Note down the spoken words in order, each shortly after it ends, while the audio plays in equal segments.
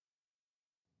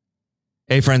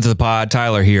Hey, friends of the pod,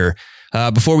 Tyler here.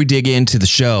 Before we dig into the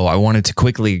show, I wanted to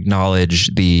quickly acknowledge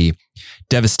the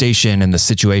devastation and the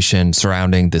situation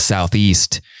surrounding the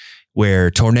Southeast,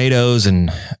 where tornadoes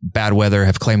and bad weather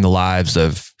have claimed the lives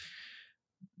of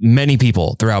many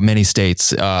people throughout many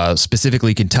states,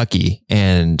 specifically Kentucky.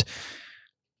 And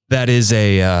that is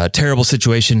a terrible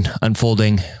situation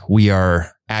unfolding. We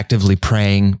are actively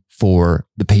praying for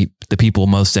the people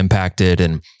most impacted,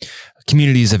 and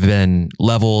communities have been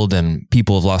leveled and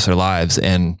people have lost their lives.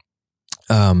 And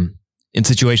in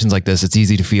situations like this, it's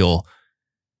easy to feel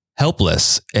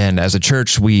helpless. And as a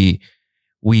church, we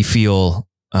feel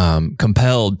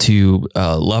compelled to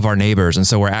love our neighbors. And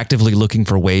so we're actively looking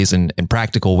for ways and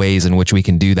practical ways in which we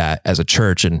can do that as a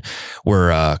church. And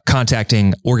we're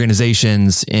contacting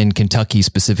organizations in Kentucky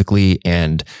specifically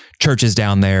and churches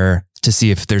down there to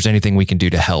see if there's anything we can do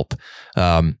to help.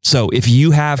 So if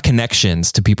you have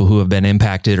connections to people who have been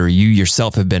impacted, or you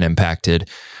yourself have been impacted,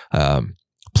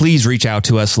 please reach out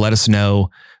to us. Let us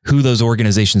know who those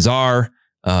organizations are,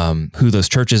 who those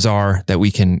churches are that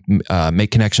we can make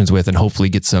connections with, and hopefully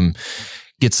get some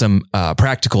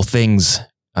practical things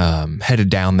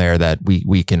headed down there that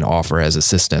we can offer as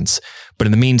assistance. But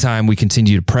in the meantime, we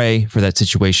continue to pray for that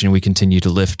situation. We continue to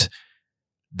lift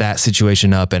that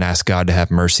situation up and ask God to have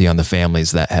mercy on the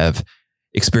families that have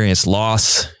experienced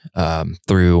loss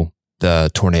through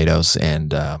the tornadoes.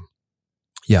 And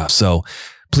so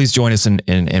please join us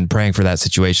in praying for that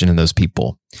situation and those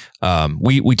people.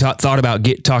 We thought about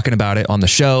talking about it on the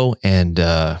show, and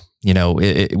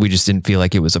we just didn't feel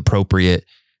like it was appropriate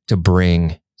to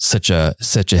bring such a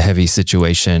heavy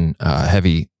situation,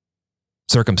 heavy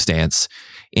circumstance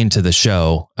into the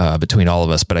show between all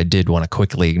of us. But I did want to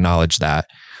quickly acknowledge that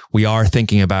we are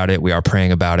thinking about it. We are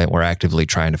praying about it. We're actively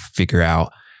trying to figure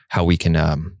out how we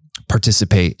can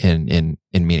participate in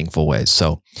meaningful ways.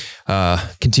 So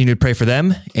continue to pray for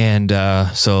them. And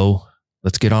so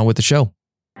let's get on with the show.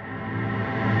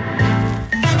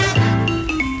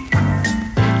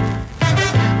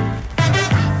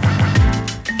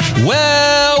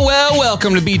 Well,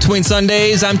 welcome to Between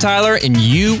Sundays. I'm Tyler, and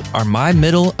you are my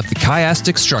middle of the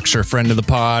chiastic structure friend of the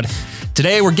pod.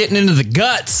 Today, we're getting into the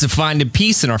guts of finding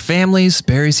peace in our families.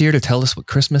 Barry's here to tell us what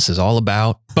Christmas is all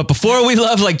about. But before we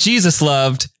love like Jesus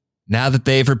loved, now that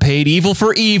they've repaid evil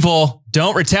for evil,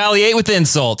 don't retaliate with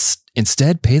insults.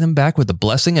 Instead, pay them back with a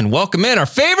blessing and welcome in our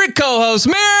favorite co-hosts,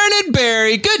 Marin and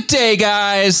Barry. Good day,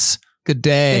 guys. Good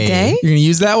day. Good day. You're going to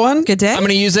use that one? Good day. I'm going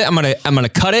to use it. I'm going to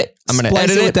cut it. I'm going to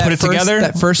edit it, put it together.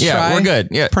 That first try. Yeah, we're good.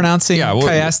 Yeah. Pronouncing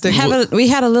chiastic. We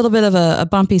had a little bit of a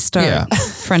bumpy start,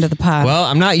 friend of the pod. Well,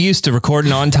 I'm not used to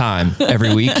recording on time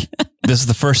every week. This is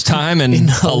the first time in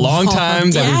a long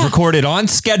time that we've recorded on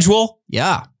schedule.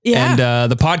 Yeah. And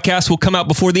the podcast will come out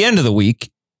before the end of the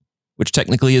week, which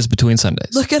technically is between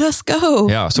Sundays. Look at us go.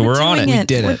 Yeah, so we're on it. We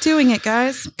did it. We're doing it,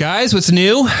 guys. Guys, what's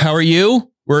new? How are you?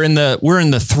 We're in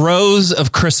the throes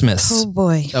of Christmas. Oh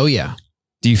boy. Oh yeah.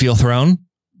 Do you feel thrown?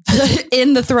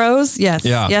 In the throes? Yes.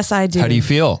 Yeah. Yes, I do. How do you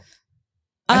feel?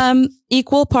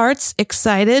 Equal parts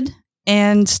excited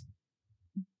and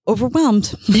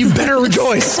overwhelmed. You better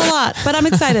rejoice. It's a lot, but I'm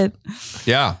excited.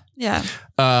 Yeah. Yeah.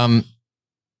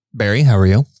 Barry, how are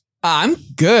you? I'm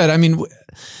good. I mean,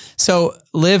 so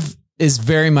Liv is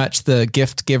very much the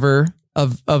gift giver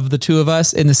of the two of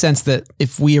us, in the sense that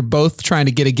if we are both trying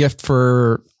to get a gift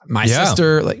for my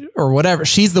sister, like, or whatever,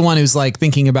 she's the one who's like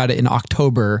thinking about it in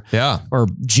October or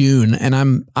June. And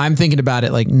I'm thinking about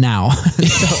it like now.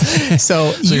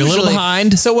 so you're a little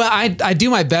behind. So I do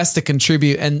my best to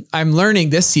contribute, and I'm learning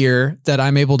this year that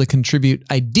I'm able to contribute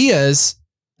ideas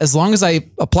as long as I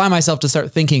apply myself to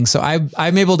start thinking. So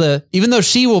I'm able to, even though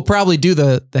she will probably do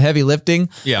the heavy lifting,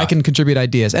 I can contribute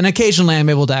ideas. And occasionally I'm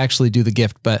able to actually do the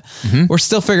gift, but we're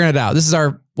still figuring it out. This is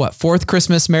our, fourth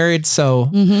Christmas married. So,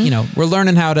 we're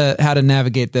learning how to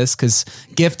navigate this, because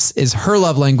gifts is her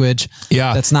love language.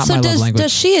 Yeah. That's not my love language.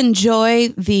 Does she enjoy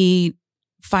the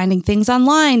finding things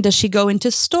online? Does she go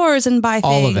into stores and buy things?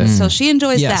 All of it. So she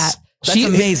enjoys that. That's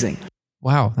amazing.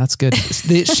 Wow. That's good.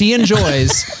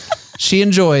 She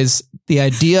enjoys the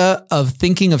idea of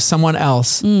thinking of someone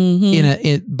else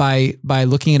by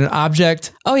looking at an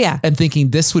object. Oh yeah. And thinking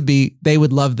they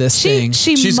would love this thing.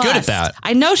 She's good at that.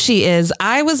 I know she is.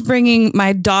 I was bringing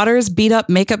my daughter's beat up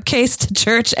makeup case to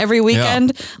church every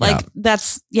weekend. I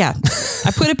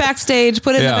put it backstage,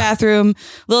 put it in the bathroom,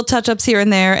 little touch ups here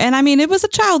and there. And I mean, it was a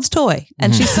child's toy,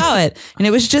 and she saw it, and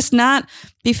it was just not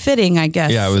befitting, I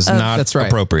guess. Yeah, it was not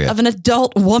appropriate. Of an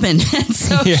adult woman. And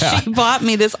so she bought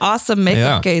me this awesome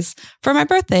makeup case for my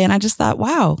birthday. And I just thought,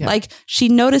 wow, like she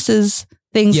notices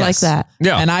things like that.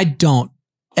 Yeah. And I don't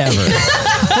ever.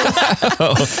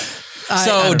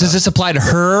 So does this apply to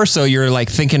her? So you're like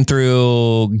thinking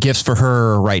through gifts for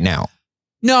her right now?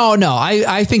 No.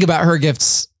 I think about her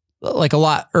gifts like a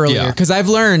lot earlier because I've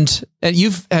learned, and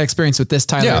you've had experience with this,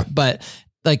 Tyler, but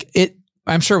like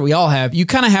I'm sure we all have, you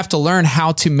kind of have to learn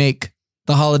how to make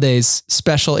the holidays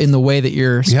special in the way that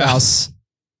your spouse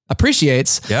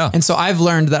appreciates. Yeah. And so I've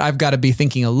learned that I've got to be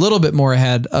thinking a little bit more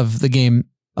ahead of the game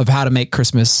of how to make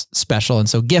Christmas special. And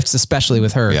so gifts, especially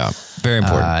with her. Yeah. Very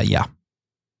important. Yeah.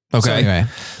 Okay. So anyway.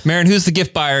 Maren, who's the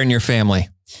gift buyer in your family?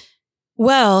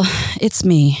 Well, it's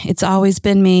me. It's always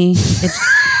been me.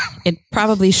 It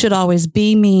probably should always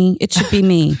be me. It should be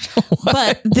me.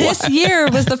 But this year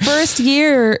was the first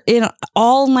year in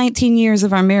all 19 years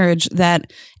of our marriage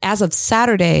that as of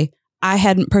Saturday, I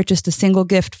hadn't purchased a single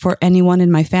gift for anyone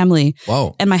in my family.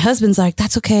 Whoa. And my husband's like,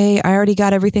 that's okay. I already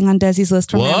got everything on Desi's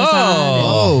list from Amazon.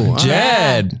 Whoa,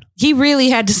 Jed. He really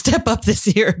had to step up this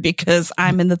year because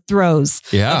I'm in the throes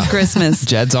of Christmas.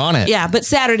 Jed's on it. Yeah, but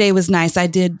Saturday was nice. I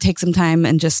did take some time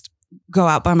and just go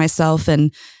out by myself.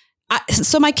 And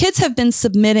so my kids have been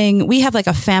submitting. We have like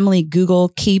a family Google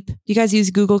Keep. Do you guys use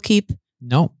Google Keep?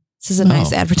 No. This is a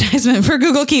nice advertisement for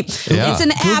Google Keep. Yeah. It's an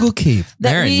Google app Keep.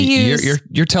 that Maren, we use.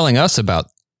 you're telling us about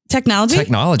technology.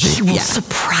 Technology. will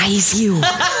surprise you.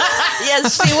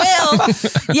 Yes, she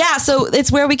will. Yeah, so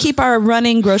it's where we keep our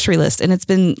running grocery list, and it's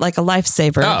been like a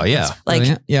lifesaver. Oh yeah,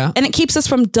 like yeah, and it keeps us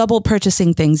from double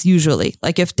purchasing things. Usually,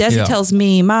 like if Desi tells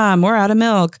me, "Mom, we're out of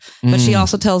milk," but she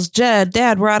also tells Jed,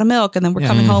 "Dad, we're out of milk," and then we're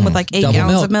coming home with like 8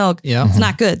 gallons of milk. Yeah, it's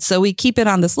not good. So we keep it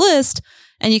on this list.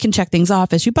 And you can check things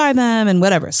off as you buy them and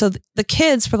whatever. So the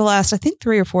kids for the last, I think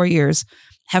 3 or 4 years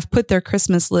have put their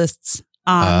Christmas lists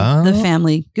on the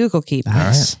family Google Keep.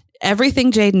 Nice.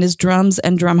 Everything Jaden is drums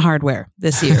and drum hardware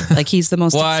this year. Like he's the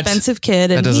most expensive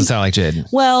kid. And that doesn't sound like Jaden.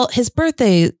 Well, his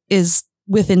birthday is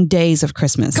within days of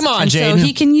Christmas. Come on, and Jaden. So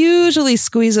he can usually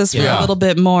squeeze us for a little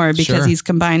bit more because he's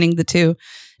combining the two.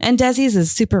 And Desi's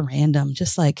is super random.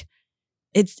 Just like,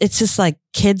 it's just like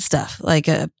kid stuff. Like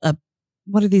a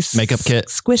what are these makeup kit?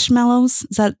 Squishmallows?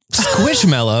 Is that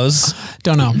Squishmallows?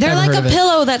 Don't know. They're Never like a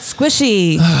pillow that's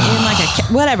squishy in like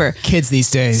a whatever. Kids these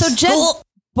days. So Jed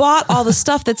bought all the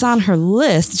stuff that's on her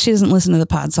list. She doesn't listen to the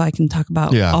pod, so I can talk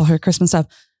about all her Christmas stuff.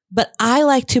 But I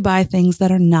like to buy things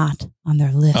that are not on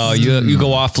their list. Oh, you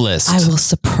go off list. I will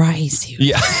surprise you.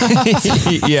 Yeah.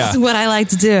 Yeah. That's what I like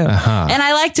to do. And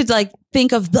I like to like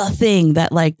think of the thing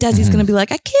that like Desi's going to be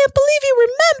like, I can't believe you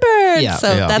remembered. Yeah. So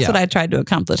that's what I tried to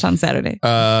accomplish on Saturday.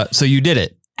 So you did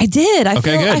it. I did.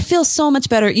 Good. I feel so much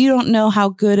better. You don't know how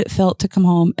good it felt to come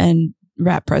home and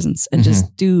wrap presents and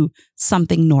just do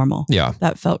something normal. Yeah.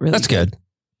 That felt really good.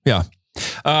 Yeah.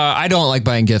 I don't like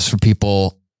buying gifts for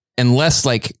people unless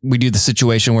like we do the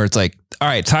situation where it's like, all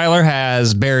right, Tyler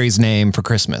has Barry's name for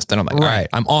Christmas. Then I'm like, all right,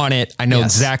 I'm on it. I know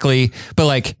exactly. But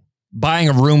like buying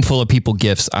a room full of people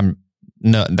gifts,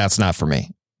 that's not for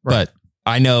me. Right. But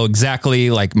I know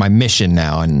exactly like my mission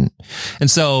now. And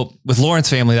so with Lauren's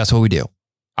family, that's what we do.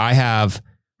 I have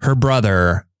her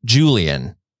brother,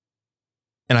 Julian,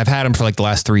 and I've had him for like the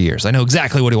last 3 years. I know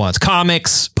exactly what he wants.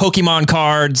 Comics, Pokemon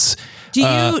cards. Do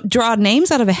you draw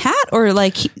names out of a hat or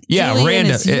like? Julian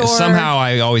random. Somehow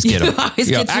I always get them.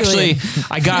 Actually,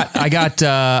 I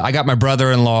got my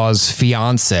brother-in-law's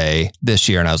fiance this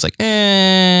year, and I was like,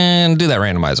 and do that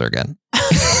randomizer again.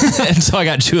 And so I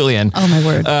got Julian. Oh my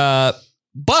word!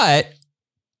 But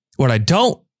what I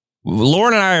don't,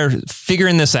 Lauren and I are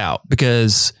figuring this out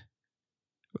because.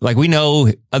 Like we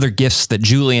know other gifts that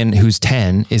Julian, who's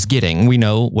 10, is getting. We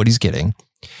know what he's getting.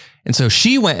 And so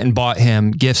she went and bought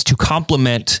him gifts to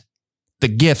complement the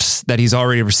gifts that he's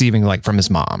already receiving, like from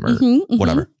his mom or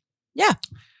whatever. Yeah.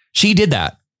 She did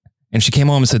that. And she came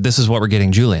home and said, this is what we're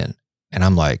getting Julian. And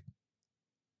I'm like,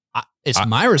 it's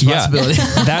my responsibility.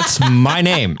 Yeah, that's my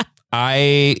name. I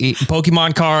eat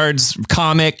Pokemon cards,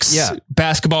 comics,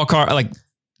 basketball cards. Like,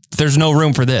 there's no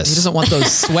room for this. He doesn't want those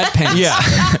sweatpants. Yeah.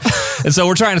 And so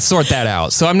we're trying to sort that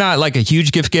out. So I'm not like a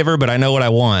huge gift giver, but I know what I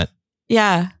want.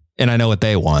 Yeah. And I know what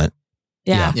they want.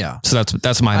 Yeah. So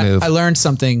that's my move. I learned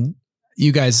something.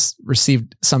 You guys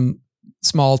received some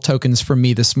small tokens from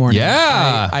me this morning.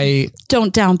 Yeah. I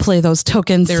don't downplay those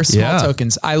tokens. They're small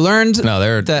tokens. I learned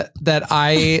that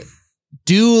I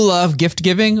do love gift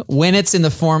giving when it's in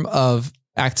the form of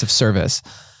acts of service.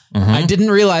 I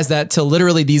didn't realize that till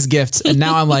literally these gifts. And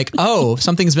now I'm like, oh,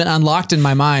 something's been unlocked in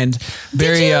my mind.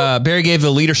 Barry gave the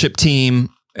leadership team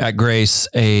at Grace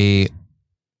a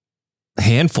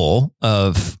handful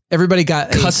of everybody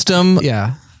got custom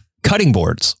cutting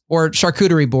boards or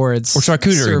charcuterie boards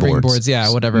serving boards.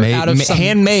 Yeah, whatever.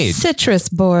 Handmade citrus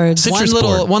boards.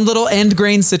 One little end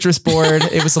grain citrus board.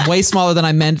 It was way smaller than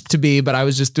I meant to be, but I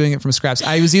was just doing it from scraps.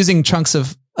 I was using chunks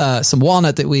of some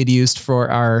walnut that we had used for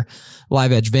our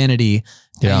live edge vanity.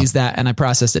 I used that and I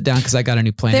processed it down because I got a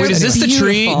new plant. Wait, is this the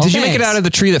tree? Did you make it out of the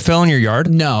tree that fell in your yard?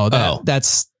 No,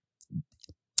 that's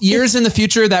years in the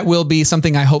future. That will be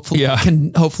something I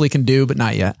hopefully can do, but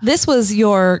not yet. This was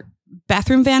your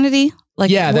bathroom vanity,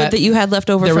 that you had left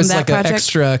over from that project. There was an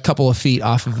extra couple of feet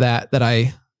off of that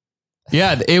I.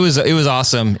 Yeah, it was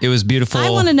awesome. It was beautiful. I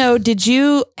want to know, did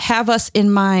you have us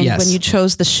in mind when you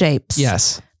chose the shapes?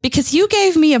 Yes. Because you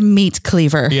gave me a meat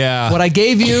cleaver. Yeah. What I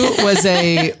gave you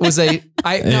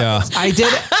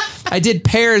I did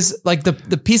pears. Like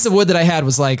the piece of wood that I had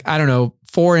was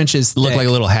 4 inches thick. Looked like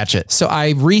a little hatchet. So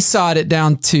I resawed it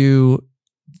down to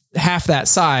half that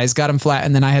size, got them flat,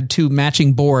 and then I had 2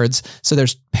 matching boards. So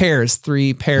there's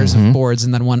 3 pairs of boards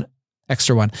and then 1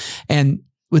 extra one. And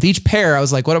with each pair, I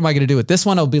was like, what am I going to do with this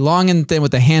one? It'll be long and thin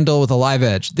with a handle with a live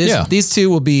edge. These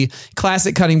 2 will be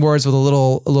classic cutting boards with a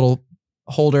little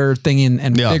holder thing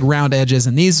and big round edges.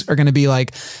 And these are going to be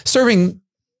like serving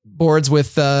boards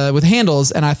with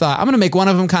handles. And I thought I'm going to make one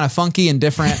of them kind of funky and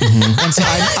different. And so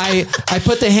I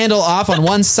put the handle off on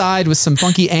one side with some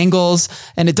funky angles,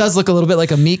 and it does look a little bit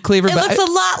like a meat cleaver. It looks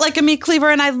a lot like a meat cleaver,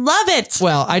 and I love it.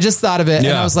 Well, I just thought of it,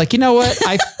 and I was like, you know what?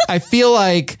 I feel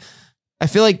like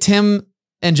Tim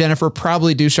and Jennifer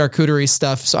probably do charcuterie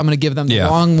stuff, so I'm going to give them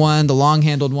the long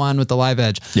handled one with the live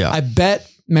edge. Yeah. I bet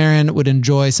Marin would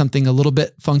enjoy something a little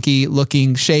bit funky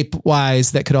looking shape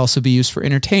wise that could also be used for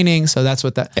entertaining. So that's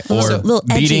what that, or little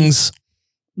beatings.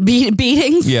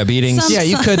 Beatings? Yeah, beatings.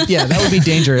 You could. Yeah, that would be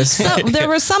dangerous. So there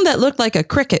were some that looked like a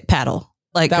cricket paddle.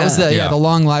 Like that was the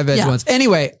long live edge ones.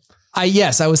 Anyway,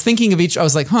 I was thinking of each. I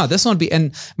was like, this one would be.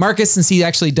 And Marcus, since he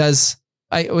actually does,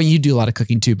 you do a lot of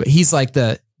cooking too, but he's like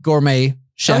the gourmet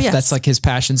chef. That's like his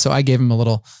passion. So I gave him a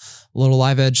little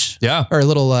live edge, or a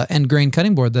little end grain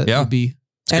cutting board that would be.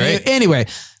 Anyway,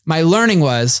 my learning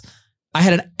was I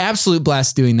had an absolute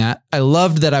blast doing that. I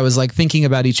loved that I was like thinking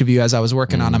about each of you as I was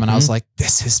working on them, and I was like,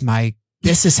 this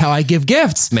is how I give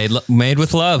gifts. Made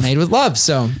with love. Made with love.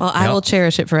 So, well, I will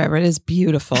cherish it forever. It is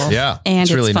beautiful. Yeah, and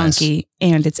it's really funky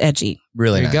and it's edgy.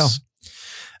 Really nice. There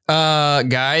you go.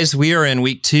 Guys, we are in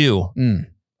week 2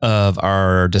 of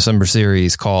our December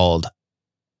series called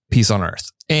Peace on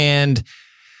Earth, and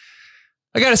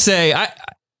I gotta say,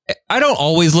 I don't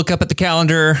always look up at the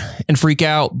calendar and freak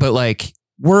out, but like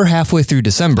we're halfway through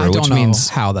December, which means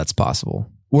how that's possible.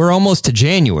 We're almost to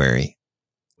January,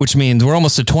 which means we're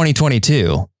almost to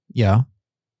 2022. Yeah.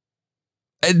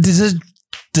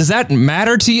 Does that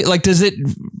matter to you? Like,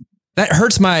 that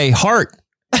hurts my heart.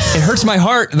 It hurts my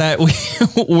heart that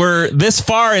we're this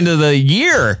far into the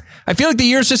year. I feel like the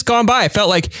year's just gone by. I felt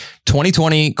like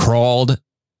 2020 crawled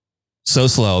so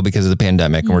slow because of the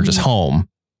pandemic and we're just home.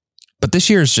 But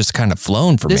this year's just kind of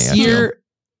flown for me. This year,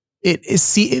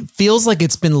 it feels like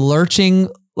it's been lurching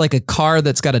like a car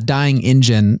that's got a dying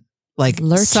engine, like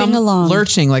lurching along.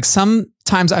 Like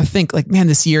sometimes I think like, man,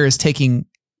 this year is taking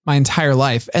my entire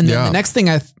life. And then the next thing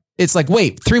it's like,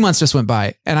 wait, 3 months just went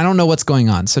by and I don't know what's going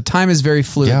on. So time is very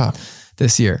fluid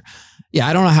this year. Yeah.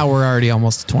 I don't know how we're already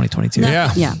almost to 2022.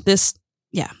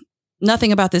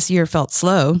 Nothing about this year felt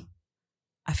slow.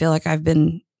 I feel like I've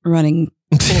been running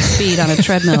full speed on a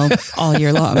treadmill all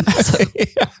year long. So.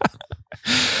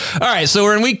 All right. So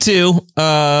we're in week 2,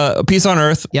 Peace on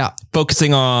Earth. Yeah.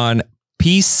 Focusing on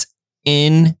peace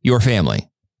in your family,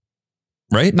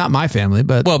 right? Not my family,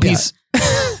 but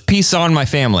peace on my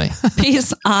family.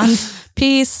 Peace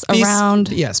around.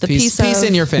 Yes. The peace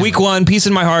in your family. Week 1, peace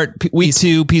in my heart. Week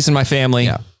 2, peace in my family.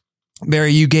 Yeah.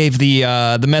 Barry, you gave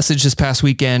the message this past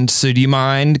weekend. So do you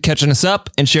mind catching us up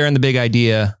and sharing the big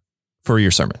idea for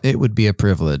your sermon? It would be a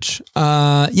privilege.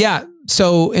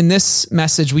 So in this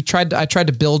message, I tried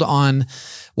to build on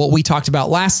what we talked about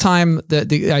last time,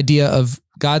 the idea of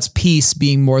God's peace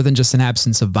being more than just an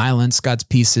absence of violence. God's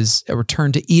peace is a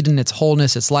return to Eden, its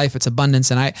wholeness, its life, its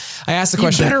abundance. And I asked the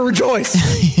question. You better rejoice.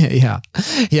 Yeah,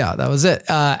 that was it.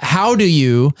 How do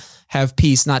you have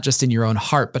peace, not just in your own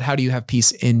heart, but how do you have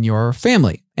peace in your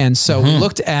family? And so we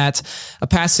looked at a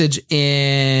passage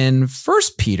in 1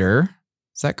 Peter.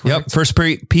 Is that correct? Yep.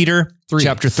 1 Peter 3.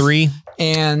 Chapter 3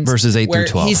 and verses 8 through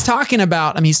 12. He's talking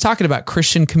about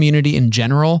Christian community in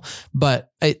general,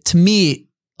 but to me,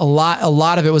 a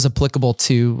lot of it was applicable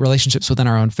to relationships within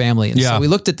our own family. And so we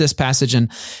looked at this passage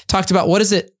and talked about what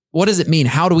does it mean?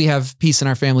 How do we have peace in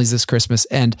our families this Christmas?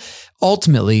 And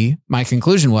ultimately, my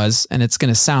conclusion was, and it's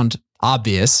going to sound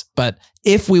obvious, but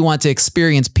if we want to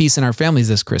experience peace in our families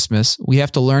this Christmas, we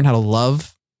have to learn how to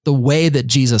love the way that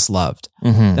Jesus loved.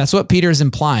 Mm-hmm. That's what Peter's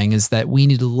implying, is that we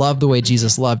need to love the way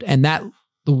Jesus loved. And that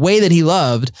the way that he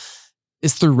loved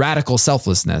is through radical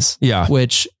selflessness,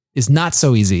 which is not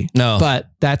so easy. No, but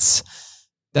that's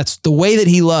the way that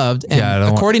he loved.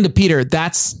 And according to Peter,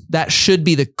 that should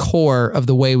be the core of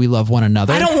the way we love one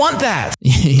another. I don't want that.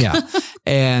 Yeah.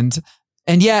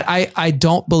 And yet I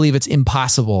don't believe it's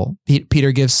impossible.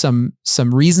 Peter gives some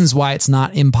reasons why it's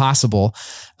not impossible.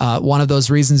 One of those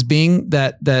reasons being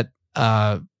that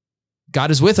God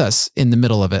is with us in the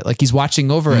middle of it. Like he's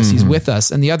watching over us. He's with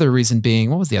us. And the other reason being,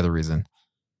 what was the other reason?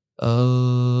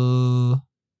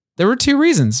 There were two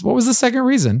reasons. What was the second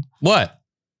reason? What?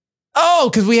 Oh,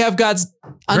 because we have God's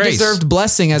undeserved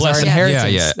blessing as our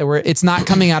inheritance. It's not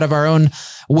coming out of our own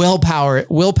willpower.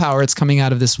 It's coming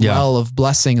out of this well of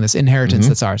blessing, this inheritance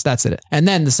that's ours. That's it. And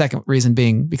then the second reason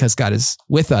being because God is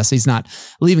with us. He's not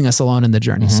leaving us alone in the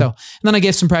journey. So, and then I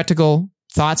gave some practical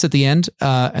thoughts at the end,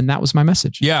 and that was my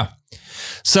message. Yeah.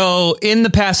 So in the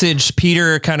passage,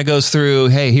 Peter kind of goes through,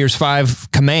 hey, here's 5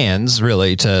 commands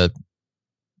really to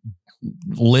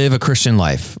live a Christian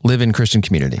life, live in Christian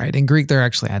community. Right. In Greek, they're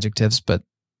actually adjectives, but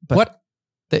what?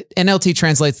 The NLT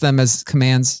translates them as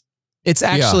commands. It's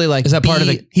actually like, is that part of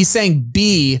the, he's saying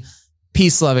be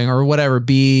peace loving or whatever,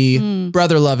 be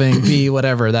brother loving, be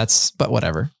whatever. But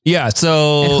whatever. Yeah.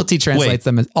 So NLT translates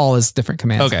them as all as different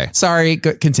commands. Okay. Sorry.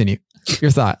 Continue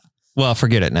your thought. Well,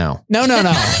 forget it now. No.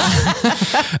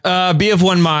 Be of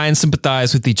one mind,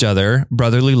 sympathize with each other,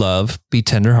 brotherly love, be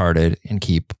tenderhearted, and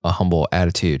keep a humble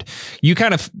attitude. You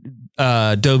kind of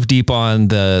dove deep on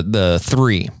the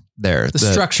 3 there. The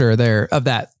structure there of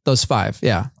those 5.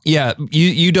 Yeah. Yeah.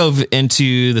 You dove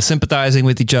into the sympathizing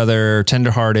with each other,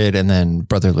 tenderhearted, and then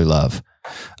brotherly love.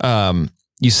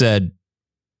 You said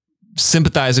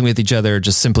sympathizing with each other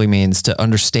just simply means to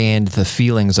understand the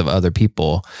feelings of other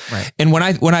people. Right. And when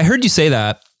I heard you say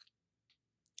that,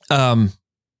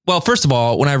 well, first of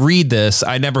all, when I read this,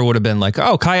 I never would have been like,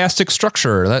 oh, chiastic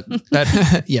structure.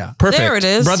 That yeah, perfect. There it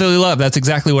is. Brotherly love. That's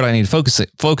exactly what I need to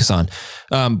focus on.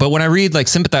 But when I read like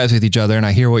sympathize with each other and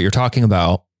I hear what you're talking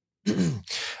about,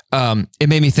 it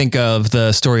made me think of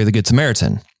the story of the Good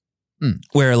Samaritan,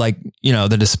 where like,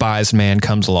 the despised man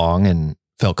comes along and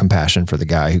felt compassion for the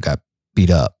guy who got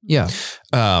beat up. Yeah.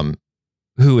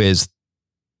 Who is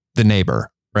the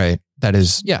neighbor, right? That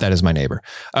is my neighbor.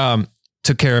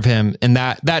 Took care of him. And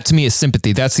that to me is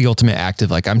sympathy. That's the ultimate act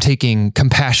of like, I'm taking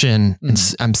compassion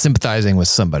and I'm sympathizing with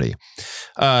somebody.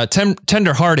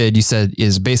 Tenderhearted, you said,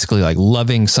 is basically like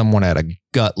loving someone at a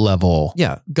gut level.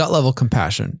 Yeah. Gut level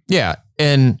compassion. Yeah.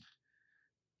 And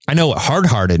I know what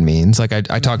hard-hearted means. Like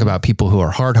I talk about people who are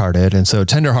hard-hearted. And so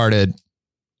tenderhearted,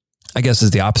 I guess,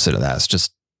 is the opposite of that. It's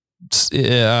just,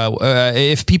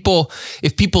 if people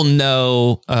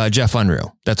know Jeff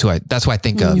Unruh, that's who I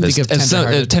think of as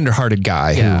a tender-hearted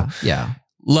guy who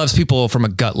loves people from a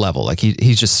gut level. Like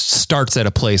he just starts at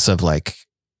a place of like,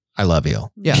 I love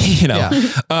you. Yeah.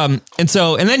 And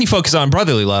then you focus on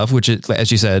brotherly love, which is,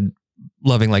 as you said,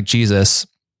 loving like Jesus,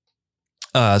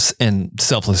 and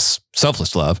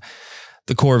selfless love,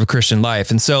 the core of a Christian life.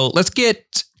 And so let's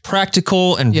get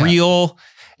practical and real.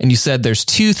 And you said there's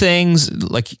 2 things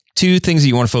that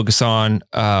you want to focus on.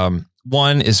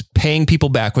 One is paying people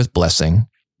back with blessing.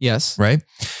 Yes. Right.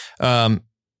 And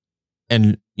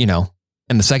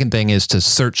the second thing is to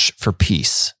search for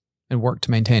peace and work to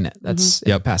maintain it. That's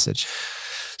the passage.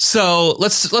 So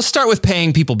let's start with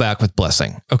paying people back with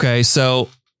blessing. Okay. So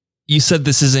you said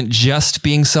this isn't just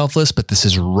being selfless, but this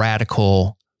is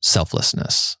radical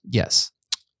selflessness. Yes.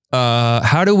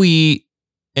 How do we,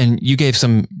 and you gave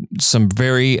some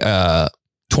very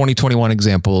 2021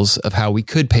 examples of how we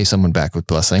could pay someone back with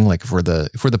blessing. Like if we're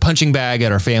the punching bag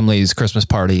at our family's Christmas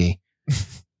party,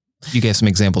 you gave some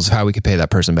examples of how we could pay that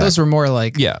person back. Those were more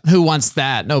like, who wants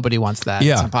that? Nobody wants that.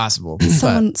 Yeah. It's impossible.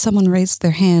 Someone raised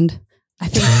their hand. I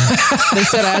think they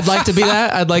said, I'd like to be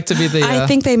that. I'd like to be the, I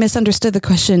think they misunderstood the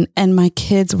question and my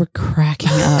kids were cracking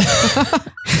up.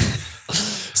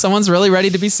 Someone's really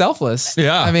ready to be selfless.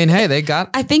 Yeah. I mean, hey, they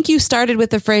got... I think you started with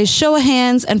the phrase show of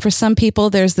hands. And for some people,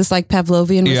 there's this like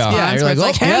Pavlovian response. Yeah, you're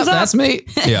like, hands up. That's me.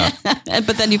 Yeah.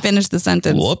 But then you finish the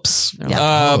sentence. Whoops.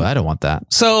 Yeah. I don't want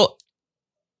that. So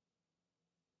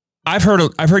I've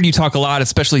heard you talk a lot,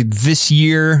 especially this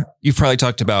year. You've probably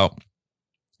talked about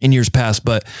in years past,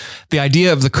 but the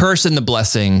idea of the curse and the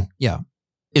blessing. Yeah.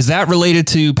 Is that related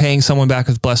to paying someone back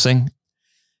with blessing?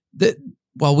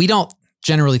 Well, we don't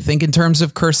generally think in terms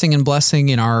of cursing and blessing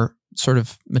in our sort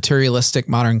of materialistic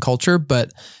modern culture,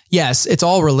 but yes, it's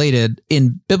all related.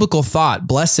 In biblical thought,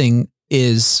 blessing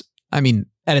is, I mean,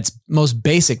 at its most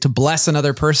basic, to bless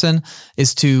another person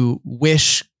is to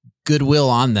wish goodwill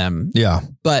on them. Yeah.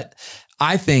 But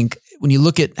I think when you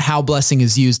look at how blessing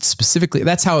is used specifically,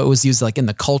 that's how it was used like in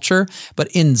the culture, but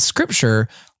in scripture,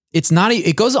 it's not,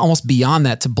 it goes almost beyond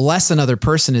that. To bless another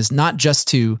person is not just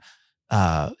to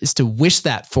wish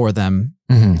that for them,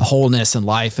 wholeness and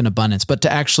life and abundance, but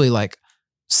to actually like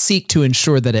seek to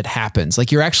ensure that it happens.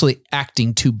 Like you're actually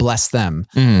acting to bless them.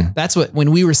 That's what,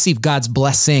 when we receive God's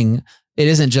blessing, it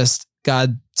isn't just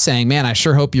God saying, man, I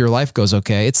sure hope your life goes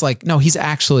okay. It's like, no, he's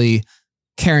actually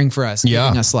caring for us,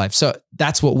 giving us life. So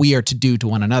that's what we are to do to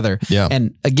one another. Yeah.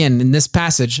 And again, in this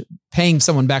passage, paying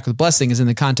someone back with blessing is in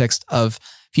the context of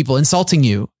people insulting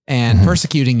you and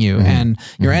persecuting you and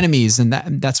your enemies. And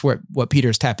that's what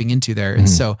Peter's tapping into there. And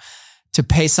so to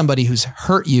pay somebody who's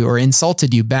hurt you or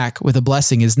insulted you back with a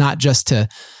blessing is not just to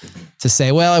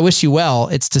say, well, I wish you well.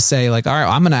 It's to say like, all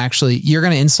right, you're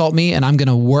going to insult me and I'm going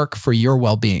to work for your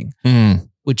well-being,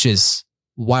 which is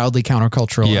wildly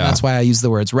countercultural. Yeah. And that's why I use the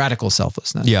words radical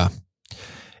selflessness. Yeah.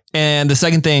 And the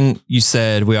second thing you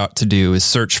said we ought to do is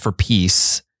search for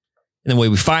peace. And the way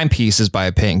we find peace is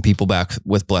by paying people back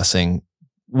with blessing.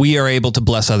 We are able to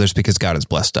bless others because God has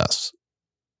blessed us.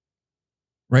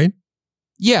 Right?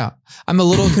 Yeah. I'm a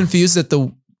little confused at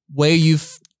the way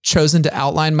you've chosen to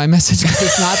outline my message, because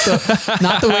it's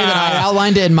not the way that I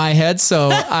outlined it in my head.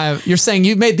 So you're saying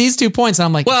you made these 2 points. And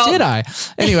I'm like, well, did I?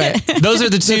 Anyway, those are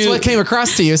the two. That's what came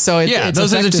across to you. So it's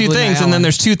those are the two things. And then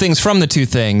there's two things from the two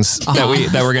things that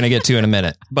we're going to get to in a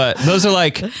minute. But those are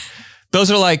like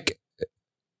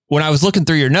when I was looking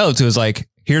through your notes, it was like,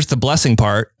 here's the blessing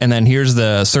part. And then here's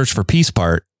the search for peace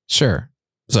part. Sure.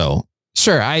 So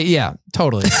sure.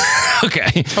 Totally.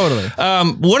 Okay. Totally.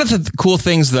 One of the cool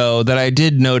things though, that I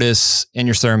did notice in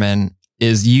your sermon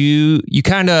is you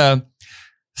kind of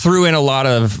threw in a lot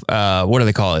of, what do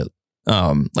they call it?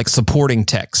 Like supporting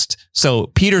text. So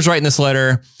Peter's writing this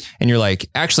letter and you're like,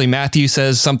 actually Matthew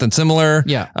says something similar.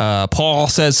 Yeah. Paul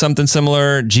says something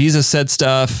similar. Jesus said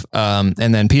stuff. And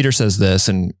then Peter says this,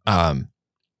 and,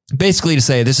 basically to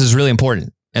say, this is really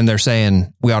important. And they're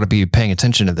saying we ought to be paying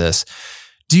attention to this.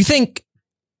 Do you think,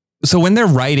 so when they're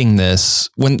writing this,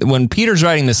 when Peter's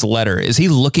writing this letter, is he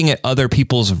looking at other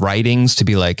people's writings to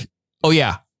be like, oh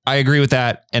yeah, I agree with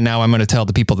that. And now I'm going to tell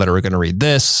the people that are going to read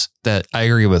this, that I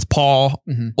agree with Paul.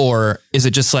 Or is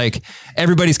it just like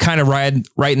everybody's kind of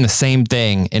writing the same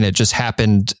thing and it just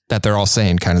happened that they're all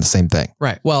saying kind of the same thing?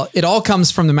 Right. Well, it all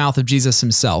comes from the mouth of Jesus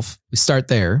himself. We start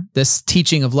there. This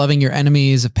teaching of loving your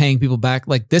enemies, of paying people back,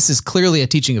 like this is clearly a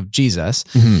teaching of Jesus.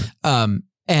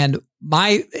 And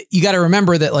you got to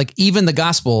remember that like even the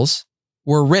Gospels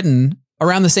were written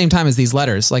around the same time as these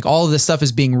letters. Like all of this stuff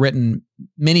is being written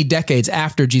many decades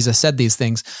after Jesus said these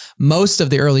things. Most of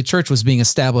the early church was being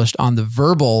established on the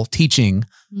verbal teaching,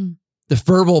 the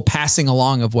verbal passing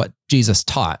along of what Jesus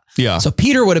taught. Yeah. So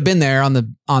Peter would have been there on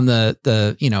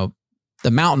the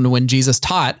mountain when Jesus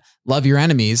taught, love your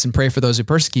enemies and pray for those who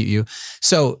persecute you.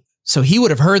 So he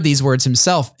would have heard these words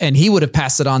himself and he would have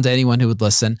passed it on to anyone who would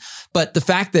listen. But the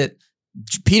fact that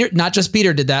not just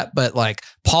Peter did that, but like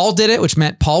Paul did it, which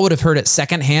meant Paul would have heard it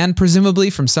secondhand, presumably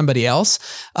from somebody else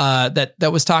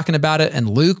that was talking about it. And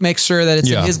Luke makes sure that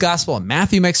it's in his gospel, and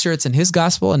Matthew makes sure it's in his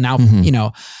gospel. And now,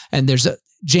 and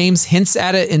James hints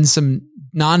at it in some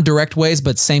non-direct ways,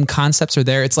 but same concepts are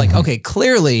there. It's like, okay,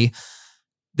 clearly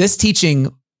this teaching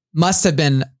must have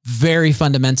been very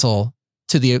fundamental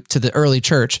to the early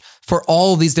church for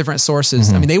all these different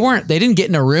sources. I mean, they didn't get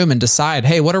in a room and decide,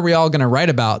 hey, what are we all going to write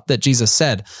about that Jesus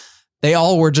said? They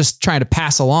all were just trying to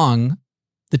pass along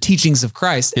the teachings of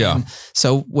Christ. Yeah. And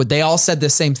so would they all said the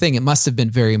same thing? It must have been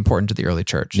very important to the early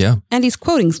church. Yeah. And he's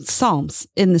quoting Psalms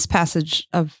in this passage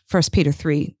of 1 Peter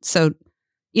 3. So,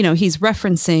 he's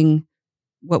referencing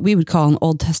what we would call an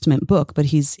Old Testament book, but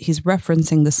he's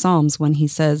referencing the Psalms when he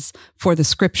says, for the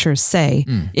scriptures say,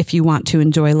 if you want to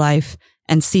enjoy life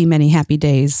and see many happy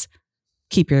days,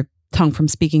 keep your tongue from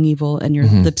speaking evil and your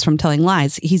lips from telling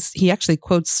lies. He actually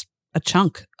quotes a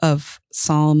chunk of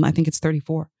Psalm, I think it's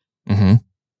 34.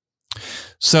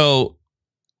 So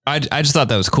I just thought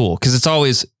that was cool because it's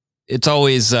always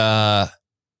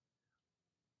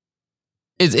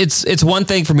it's one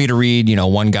thing for me to read,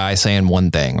 one guy saying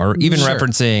one thing or even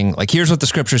referencing like, here's what the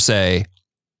scriptures say.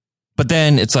 But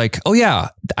then it's like, oh yeah,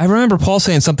 I remember Paul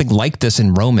saying something like this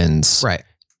in Romans. Right.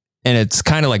 And it's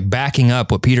kind of like backing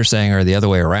up what Peter's saying or the other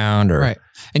way around. Or right.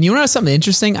 And you want to know something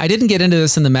interesting? I didn't get into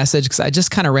this in the message because I just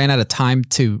kind of ran out of time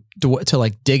to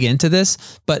like dig into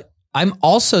this. But I'm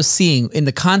also seeing in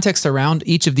the context around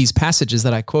each of these passages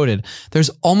that I quoted, there's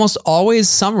almost always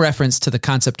some reference to the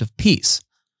concept of peace.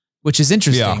 which is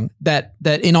interesting that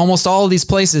in almost all of these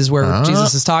places where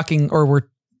Jesus is talking, or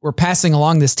we're passing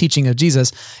along this teaching of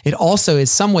Jesus, it also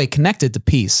is some way connected to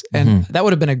peace. And that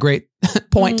would have been a great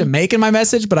point to make in my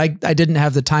message, but I didn't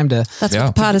have the time to. That's what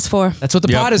the pod is for. That's what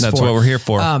the pod is for. That's what we're here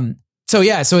for. So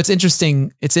it's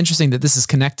interesting. It's interesting that this is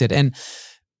connected. And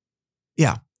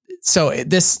so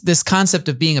this concept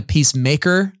of being a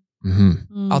peacemaker,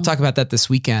 I'll talk about that this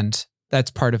weekend. That's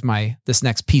part of this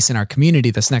next piece in our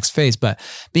community, this next phase. But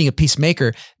being a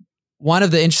peacemaker, one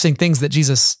of the interesting things that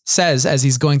Jesus says as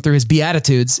he's going through his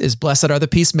Beatitudes is, blessed are the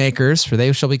peacemakers, for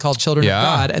they shall be called children of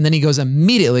God. And then he goes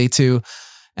immediately to,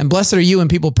 and blessed are you when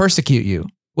people persecute you,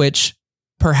 which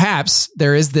perhaps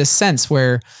there is this sense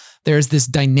where there's this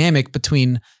dynamic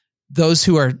between those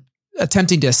who are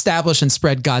attempting to establish and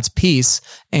spread God's peace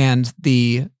and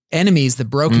the enemies, the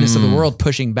brokenness of the world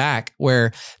pushing back,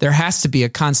 where there has to be a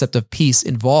concept of peace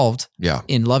involved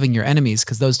in loving your enemies,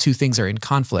 because those two things are in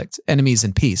conflict, enemies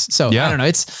and peace. So I don't know.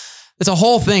 It's a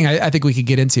whole thing I think we could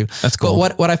get into. That's cool.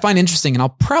 But what I find interesting, and I'll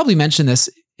probably mention this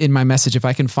in my message if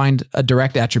I can find a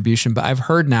direct attribution, but I've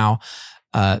heard now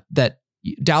that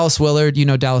Dallas Willard,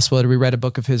 Dallas Willard, we read a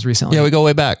book of his recently. Yeah, we go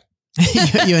way back.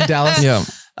 you and Dallas. Yeah.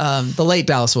 The late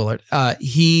Dallas Willard.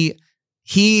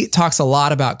 He talks a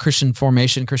lot about Christian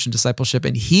formation, Christian discipleship,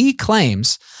 and he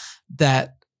claims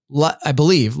that I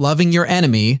believe loving your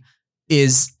enemy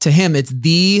is, to him, it's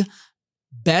the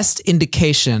best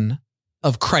indication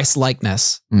of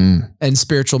Christ-likeness and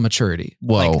spiritual maturity.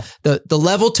 Whoa. Like the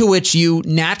level to which you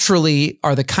naturally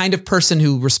are the kind of person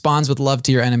who responds with love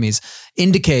to your enemies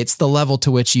indicates the level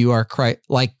to which you are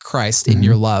like Christ in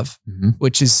your love,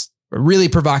 which is a really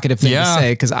provocative thing to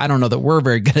say, because I don't know that we're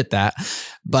very good at that.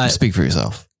 But speak for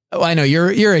yourself. Oh, I know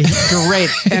you're a great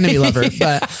enemy lover,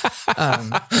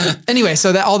 but anyway,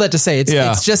 so all that to say,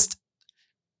 it's just,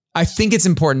 I think it's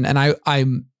important, and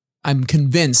I'm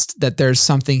convinced that there's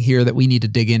something here that we need to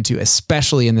dig into,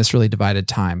 especially in this really divided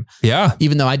time. Yeah.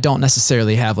 Even though I don't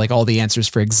necessarily have like all the answers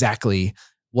for exactly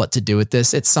what to do with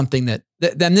this, it's something that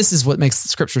then this is what makes the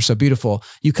scripture so beautiful.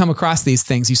 You come across these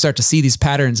things, you start to see these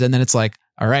patterns, and then it's like,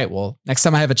 all right, well, next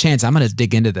time I have a chance, I'm going to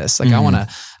dig into this. Like I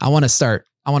want to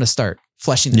start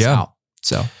fleshing this out.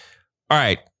 So, all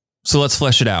right. So let's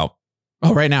flesh it out.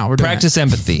 Oh, right now we're doing practice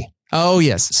empathy. Oh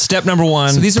yes. Step number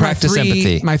 1. So these are practice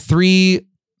empathy. My 3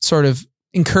 sort of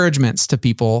encouragements to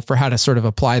people for how to sort of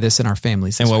apply this in our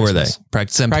families. And what were they?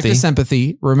 Practice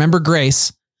empathy. Remember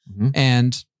grace,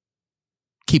 and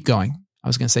keep going. I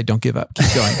was going to say, don't give up.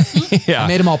 Keep going. I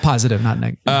made them all positive, not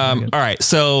negative. All right.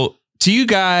 So to you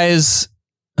guys,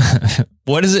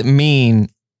 what does it mean?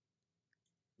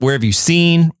 Where have you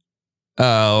seen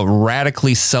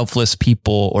radically selfless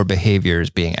people or behaviors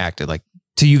being acted? Like,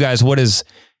 to you guys, what does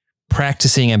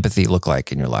practicing empathy look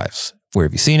like in your lives? Where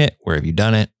have you seen it? Where have you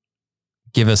done it?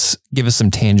 Give us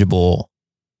some tangible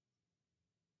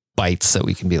bites so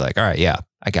we can be like, all right, yeah,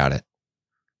 I got it.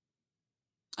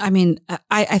 I mean,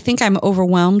 I think I'm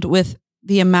overwhelmed with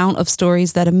the amount of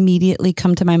stories that immediately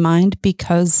come to my mind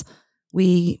because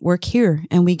we work here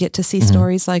and we get to see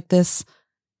stories like this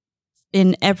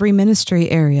in every ministry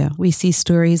area. We see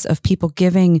stories of people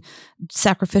giving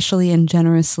sacrificially and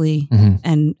generously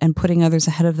and putting others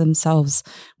ahead of themselves.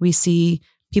 We see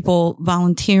people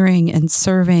volunteering and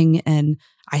serving, and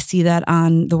I see that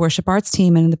on the worship arts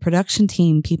team and in the production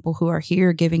team, people who are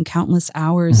here giving countless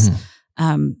hours,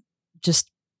 just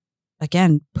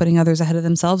again, putting others ahead of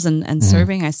themselves and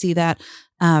serving. I see that.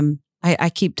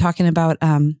 I keep talking about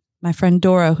my friend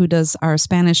Dora, who does our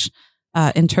Spanish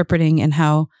interpreting, and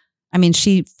how, I mean,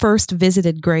 she first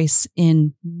visited Grace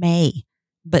in May,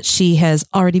 but she has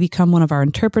already become one of our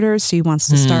interpreters. She wants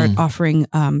to start offering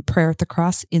prayer at the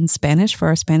cross in Spanish for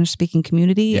our Spanish-speaking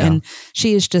community. Yeah. And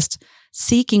she is just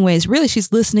seeking ways. Really,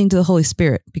 she's listening to the Holy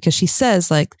Spirit, because she says,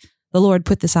 like, the Lord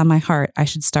put this on my heart. I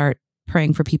should start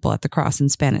praying for people at the cross in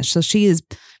Spanish. So she is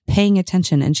paying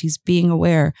attention and she's being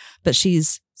aware, but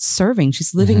she's serving.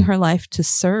 She's living her life to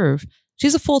serve.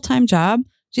 She's a full-time job.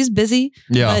 She's busy,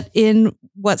 but in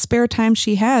what spare time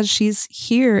she has, she's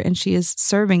here and she is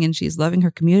serving and she's loving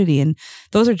her community. And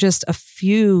those are just a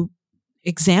few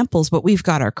examples, but we've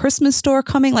got our Christmas store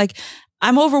coming. Like,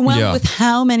 I'm overwhelmed with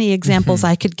how many examples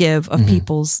I could give of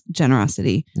people's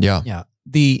generosity. Yeah.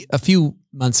 A few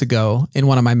months ago in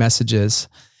one of my messages,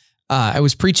 I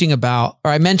was preaching about,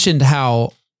 or I mentioned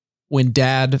how when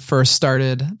Dad first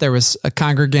started, there was a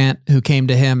congregant who came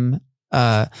to him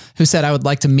who said, I would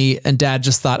like to meet. And Dad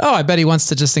just thought, oh, I bet he wants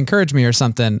to just encourage me or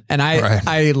something. And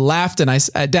I laughed,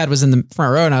 and Dad was in the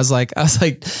front row, and I was like,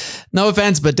 no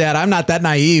offense, but Dad, I'm not that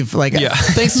naive. Like,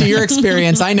 thanks to your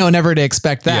experience, I know never to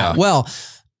expect that. Yeah. Well,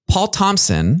 Paul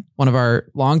Thompson, one of our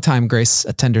longtime Grace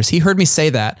attenders, he heard me say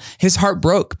that. His heart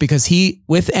broke because he,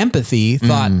 with empathy,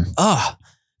 thought,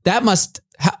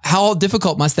 how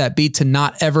difficult must that be to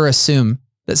not ever assume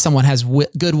that someone has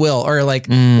goodwill or like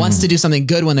wants to do something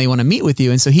good when they want to meet with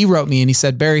you. And so he wrote me and he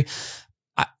said, Barry,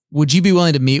 would you be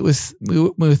willing to meet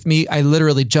with me? I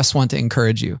literally just want to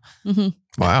encourage you. Mm-hmm.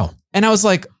 Wow. And I was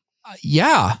like,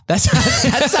 yeah, that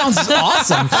sounds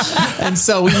awesome. And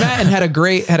so we met and had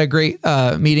a great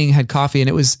meeting, had coffee, and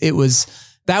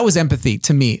that was empathy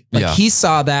to me. Like he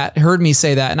saw that, heard me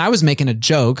say that, and I was making a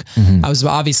joke. I was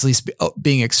obviously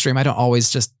being extreme.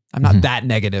 I'm not that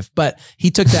negative, but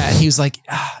he took that and he was like,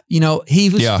 he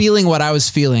was feeling what I was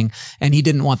feeling and he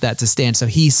didn't want that to stand. So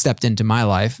he stepped into my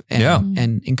life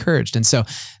and encouraged. And so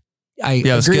I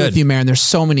agree with you, Maren. There's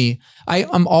so many,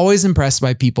 I'm always impressed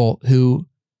by people who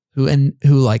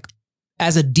like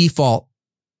as a default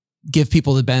give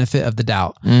people the benefit of the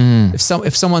doubt.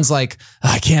 If someone's like,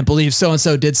 I can't believe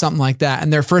so-and-so did something like that.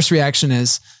 And their first reaction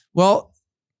is, well,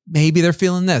 maybe they're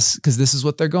feeling this because this is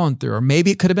what they're going through. Or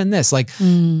maybe it could have been this. Like,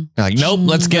 nope,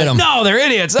 let's get them. No, they're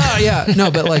idiots. Oh yeah.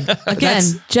 No, but like again,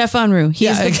 Jeff Unruh.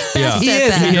 He's the best he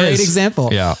is a great example.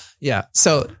 Yeah. Yeah.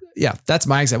 So yeah, that's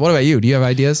my example. What about you? Do you have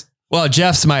ideas? Well,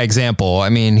 Jeff's my example. I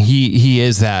mean, he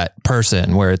is that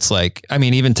person where it's like, I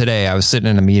mean, even today I was sitting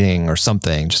in a meeting or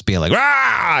something, just being like,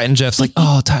 rah! And Jeff's like,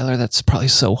 oh, Tyler, that's probably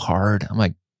so hard. I'm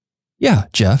like, yeah,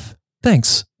 Jeff,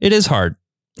 thanks. It is hard.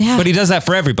 Yeah. But he does that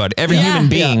for everybody. Every human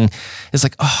being is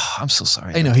like, oh, I'm so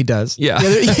sorry. I know he does. Yeah.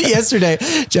 Yesterday,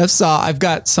 Jeff saw I've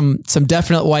got some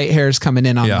definite white hairs coming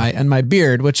in on my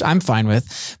beard, which I'm fine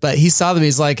with. But he saw them.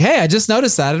 He's like, hey, I just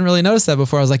noticed that. I didn't really notice that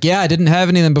before. I was like, yeah, I didn't have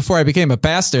any of them before I became a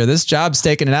pastor. This job's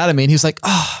taking it out of me. And he was like,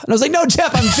 oh, and I was like, no,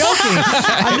 Jeff, I'm joking.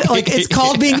 It's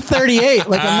called being 38.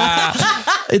 Like I'm not.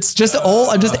 It's just old.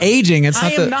 I'm just aging. It's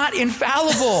not. I am not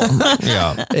infallible.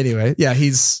 Yeah. Anyway, yeah,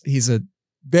 he's a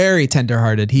very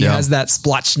tenderhearted. He has that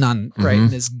splotchnan right in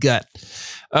his gut.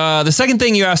 The second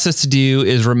thing you asked us to do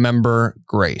is remember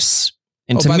grace.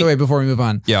 And by the way, before we move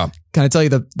on, can I tell you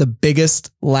the biggest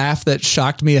laugh that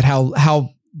shocked me at how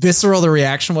visceral the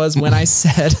reaction was when I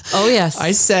said, oh yes, I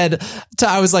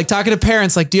was like talking to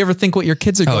parents, like, do you ever think what your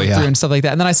kids are going through and stuff like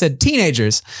that? And then I said,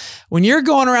 teenagers, when you're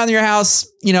going around your house,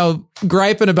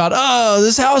 griping about, oh,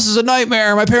 this house is a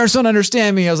nightmare. My parents don't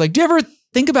understand me. I was like, do you ever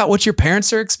think about what your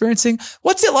parents are experiencing?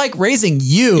 What's it like raising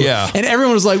you? Yeah. And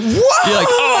everyone was like, what? You're like,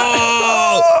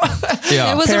 oh.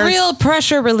 Yeah. It was a real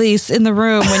pressure release in the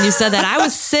room when you said that. I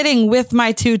was sitting with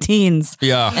my two teens.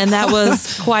 Yeah. And that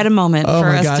was quite a moment for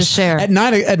us to share. At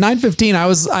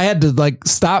 9:15, I had to like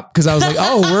stop because I was like,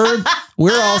 oh,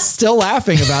 we're all still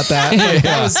laughing about that. Like,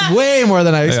 that was way more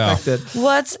than I expected.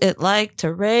 What's it like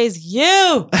to raise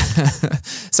you?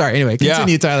 Sorry. Anyway,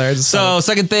 continue, Tyler.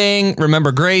 Second thing,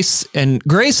 remember grace. And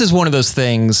grace is one of those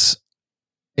things.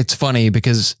 It's funny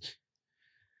because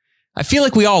I feel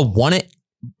like we all want it,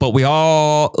 but we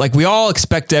all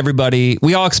expect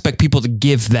people to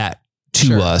give that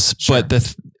to us,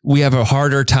 but we have a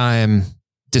harder time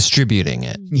distributing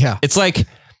it. Yeah. It's like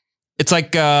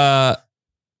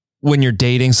when you're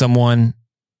dating someone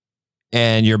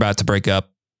and you're about to break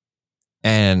up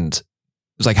and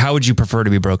it's like, how would you prefer to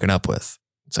be broken up with?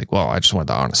 It's like, well, I just want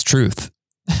the honest truth.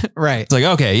 Right. It's like,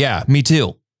 okay, yeah, me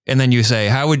too. And then you say,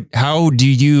 how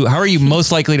are you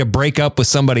most likely to break up with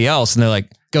somebody else? And they're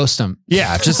like, ghost them.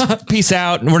 Yeah. Just peace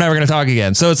out. And we're never going to talk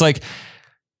again. So it's like,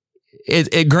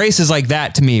 grace is like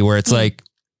that to me, where it's like,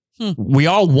 we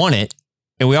all want it.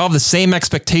 And we all have the same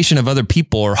expectation of other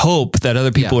people or hope that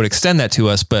other people would extend that to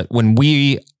us. But when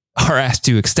we are asked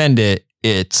to extend it,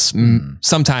 it's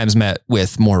sometimes met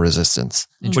with more resistance.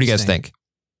 What do you guys think?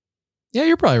 Yeah,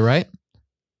 you're probably right.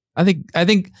 I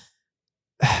think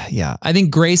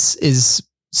grace is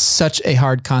such a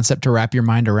hard concept to wrap your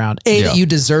mind around. That you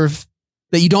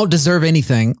don't deserve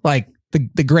anything. Like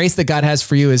the grace that God has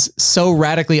for you is so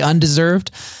radically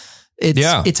undeserved.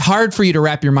 It's hard for you to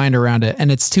wrap your mind around it.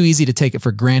 And it's too easy to take it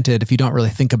for granted if you don't really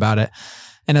think about it.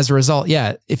 And as a result,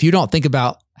 if you don't think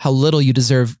about how little you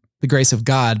deserve the grace of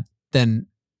God, then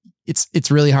it's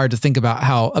really hard to think about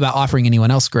offering anyone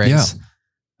else grace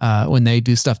when they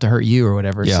do stuff to hurt you or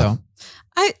whatever. Yeah. So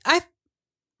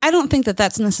I don't think that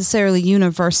that's necessarily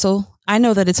universal. I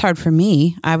know that it's hard for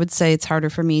me. I would say it's harder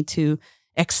for me to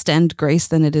extend grace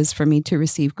than it is for me to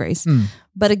receive grace.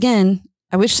 But again,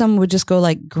 I wish someone would just go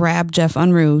like grab Jeff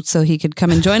Unruh so he could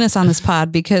come and join us on this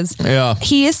pod, because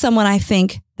he is someone I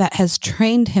think that has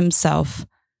trained himself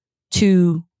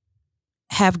to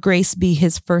have grace be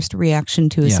his first reaction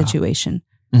to a situation.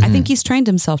 I think he's trained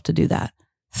himself to do that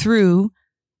through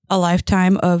a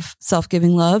lifetime of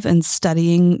self-giving love and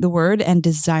studying the word and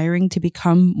desiring to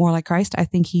become more like Christ, I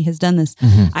think he has done this.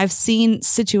 Mm-hmm. I've seen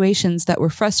situations that were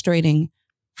frustrating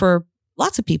for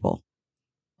lots of people.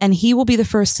 And he will be the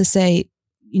first to say,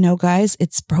 guys,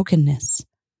 it's brokenness.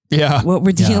 Yeah. What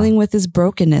we're dealing with is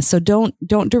brokenness. So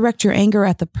don't direct your anger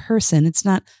at the person. It's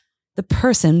not the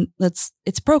person.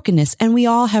 It's brokenness. And we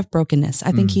all have brokenness.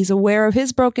 I think he's aware of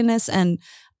his brokenness. And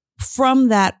from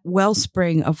that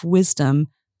wellspring of wisdom,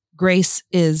 grace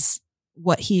is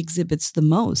what he exhibits the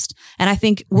most. And I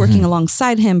think working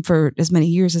alongside him for as many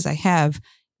years as I have,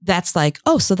 that's like,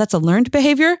 oh, so that's a learned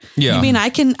behavior? Yeah. You mean I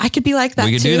could be like that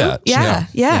too? We could do that.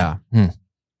 Yeah.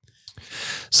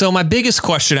 So my biggest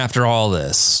question after all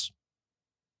this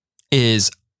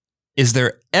is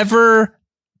there ever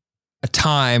a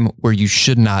time where you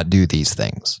should not do these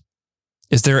things?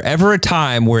 Is there ever a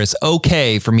time where it's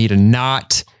okay for me to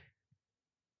not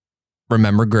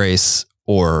remember grace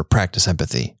or practice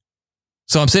empathy?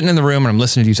 So I'm sitting in the room and I'm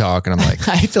listening to you talk and I'm like,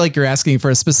 I feel like you're asking for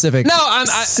a specific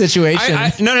situation.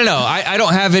 No. I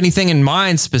don't have anything in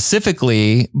mind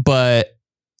specifically, but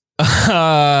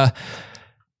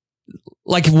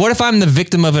like, what if I'm the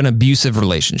victim of an abusive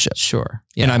relationship? Sure.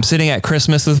 Yeah. And I'm sitting at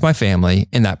Christmas with my family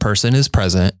and that person is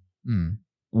present.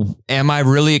 Am I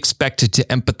really expected to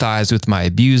empathize with my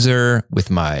abuser,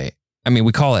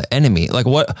 we call it enemy. Like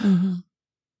what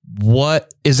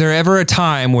is there ever a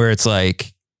time where it's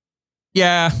like,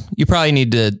 yeah, you probably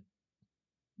need to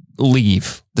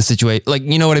leave the situation. Like,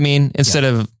 you know what I mean? Instead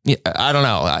of, I don't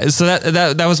know. So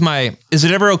that was is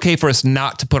it ever okay for us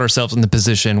not to put ourselves in the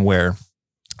position where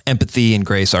empathy and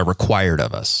grace are required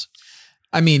of us?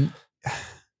 I mean,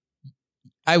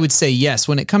 I would say yes.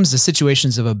 When it comes to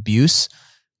situations of abuse,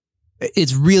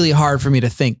 it's really hard for me to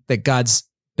think that God's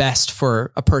best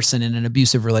for a person in an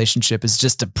abusive relationship is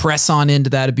just to press on into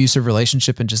that abusive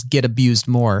relationship and just get abused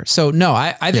more. So no,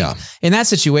 I think in that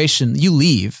situation, you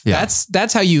leave. Yeah.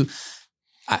 That's how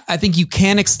I think you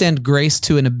can extend grace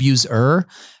to an abuser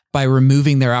by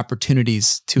removing their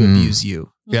opportunities to abuse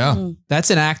you. Yeah. That's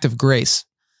an act of grace.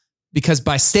 Because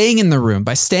by staying in the room,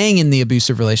 by staying in the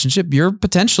abusive relationship, you're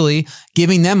potentially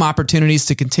giving them opportunities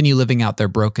to continue living out their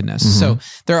brokenness. So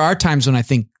there are times when I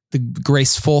think the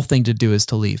graceful thing to do is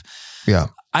to leave. Yeah.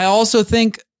 I also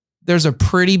think there's a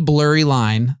pretty blurry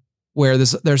line where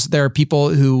there are people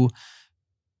who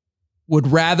would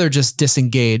rather just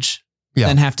disengage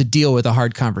than have to deal with a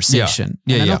hard conversation.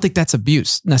 And I don't think that's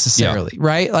abuse necessarily,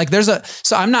 right? Like so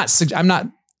I'm not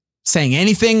saying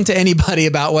anything to anybody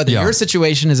about whether your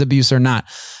situation is abuse or not.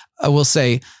 I will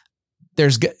say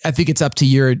I think it's up to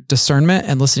your discernment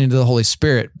and listening to the Holy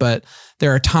Spirit, but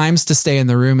there are times to stay in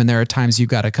the room and there are times you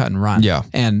got to cut and run. Yeah.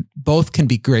 And both can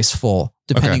be graceful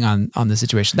depending on the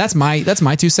situation. That's my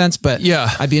 2 cents, but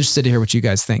I'd be interested to hear what you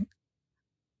guys think.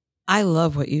 I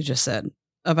love what you just said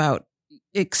about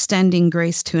extending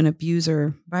grace to an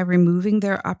abuser by removing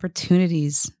their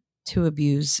opportunities to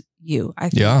abuse you. I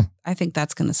think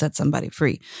that's going to set somebody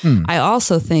free. I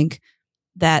also think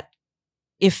that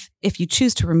if you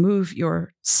choose to remove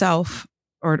yourself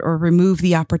or remove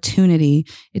the opportunity,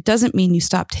 it doesn't mean you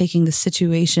stop taking the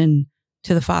situation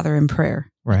to the Father in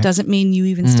prayer. Right. It doesn't mean you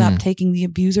even stop taking the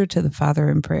abuser to the Father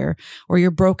in prayer or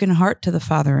your broken heart to the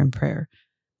Father in prayer.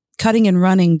 Cutting and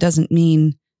running doesn't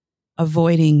mean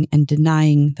avoiding and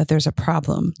denying that there's a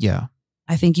problem. Yeah.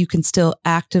 I think you can still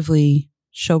actively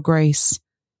show grace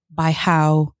by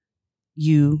how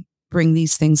you bring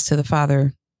these things to the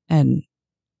Father. And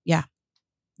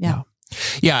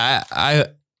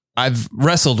I've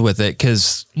wrestled with it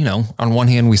because, on one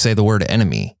hand we say the word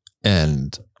enemy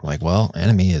and I'm like, well,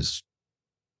 enemy is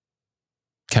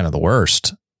kind of the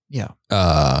worst. Yeah.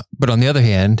 But on the other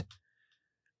hand,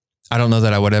 I don't know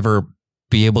that I would ever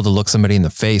be able to look somebody in the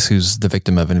face who's the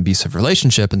victim of an abusive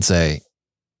relationship and say,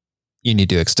 you need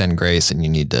to extend grace and you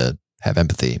need to have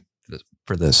empathy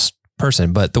for this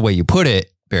person. But the way you put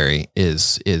it, Barry,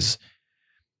 is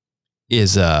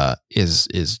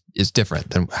different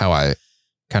than how I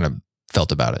kind of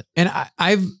felt about it. And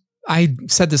I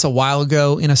said this a while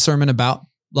ago in a sermon about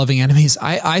loving enemies.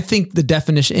 I think the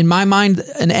definition in my mind,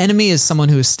 an enemy is someone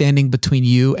who is standing between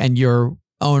you and your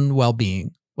own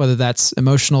well-being, whether that's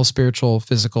emotional, spiritual,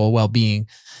 physical well-being.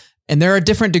 And there are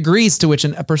different degrees to which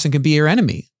a person can be your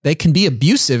enemy. They can be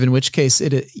abusive, in which case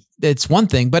it's one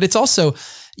thing, but it's also,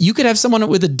 you could have someone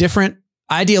with a different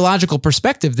ideological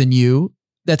perspective than you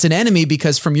that's an enemy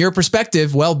because from your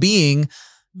perspective, well-being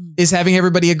is having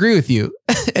everybody agree with you.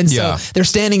 And so they're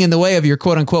standing in the way of your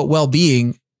quote unquote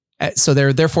well-being. So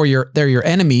they're your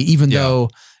enemy, even though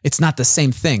it's not the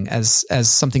same thing as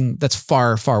something that's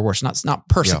far, far worse. It's not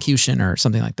persecution or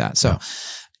something like that. So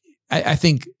I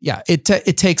think,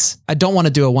 it takes, I don't want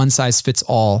to do a one size fits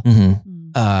all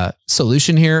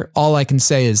solution here. All I can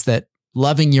say is that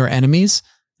loving your enemies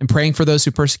and praying for those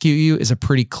who persecute you is a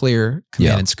pretty clear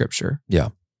command in scripture. Yeah.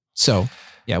 So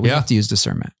we have to use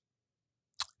discernment.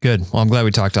 Good. Well, I'm glad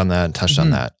we talked on that and touched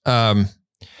on that.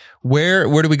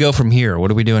 Where do we go from here?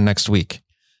 What are we doing next week?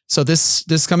 So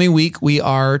this coming week, we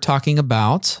are talking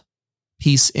about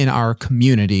peace in our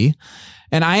community.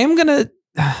 And I'm going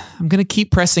to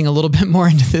keep pressing a little bit more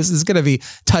into this. It's going to be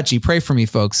touchy. Pray for me,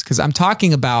 folks, because I'm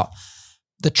talking about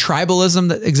the tribalism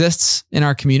that exists in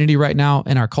our community right now,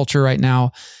 in our culture right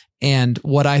now, and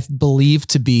what I believe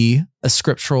to be a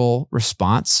scriptural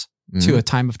response to a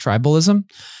time of tribalism.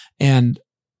 And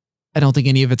I don't think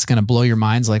any of it's going to blow your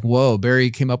minds like, whoa,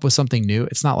 Barry came up with something new.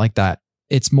 It's not like that.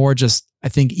 It's more just, I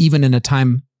think even in a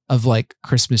time of like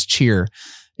Christmas cheer,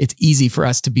 it's easy for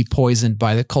us to be poisoned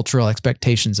by the cultural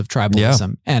expectations of tribalism.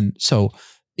 Yeah. And so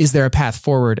is there a path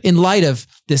forward in light of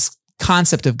this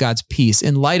concept of God's peace,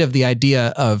 in light of the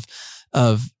idea of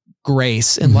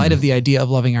grace, in light of the idea of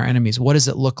loving our enemies? What does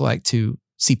it look like to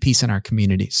see peace in our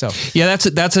community? So yeah,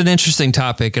 that's an interesting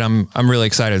topic. And I'm really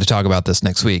excited to talk about this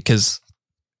next week because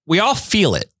we all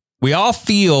feel it. We all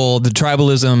feel the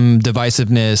tribalism,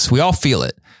 divisiveness. We all feel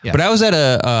it. Yeah. But I was at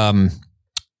a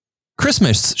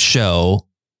Christmas show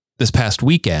this past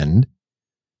weekend,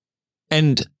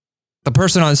 and the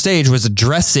person on stage was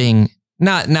addressing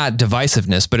not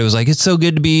divisiveness, but it was like, it's so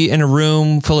good to be in a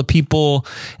room full of people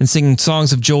and singing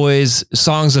songs of joy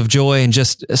and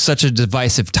just such a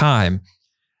divisive time.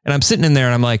 And I'm sitting in there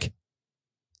and I'm like,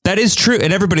 that is true.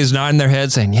 And everybody's nodding their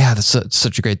head saying, yeah, that's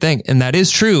such a great thing. And that is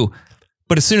true.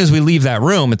 But as soon as we leave that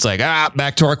room, it's like,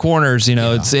 back to our corners,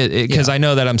 because I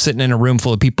know that I'm sitting in a room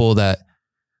full of people that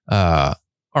are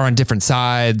on different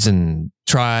sides and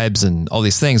tribes and all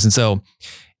these things. And so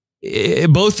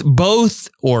both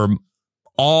or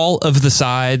all of the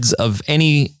sides of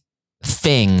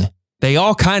anything, they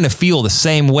all kind of feel the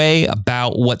same way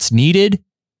about what's needed.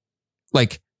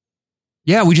 Like,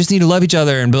 yeah, we just need to love each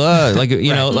other and blah. Like,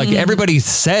 like everybody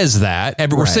says that.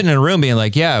 We're sitting in a room being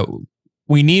like, yeah,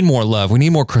 we need more love. We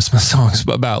need more Christmas songs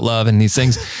about love and these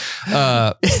things.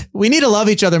 We need to love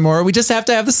each other more. We just have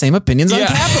to have the same opinions on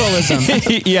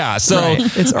capitalism. Yeah. So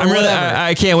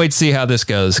I can't wait to see how this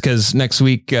goes, because next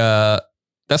week,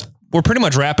 we're pretty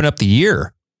much wrapping up the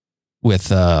year with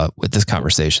this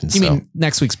conversation. You mean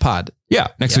next week's pod? Yeah.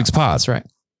 Next week's pod. That's right.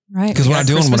 Right. Because we're not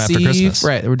doing one after Christmas.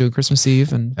 Right. We're doing Christmas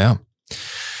Eve. And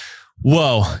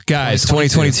whoa, guys,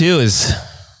 2022 is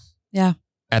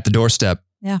at the doorstep.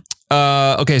 Yeah.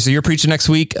 Okay, so you're preaching next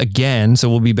week again, so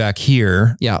we'll be back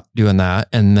here doing that,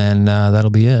 and then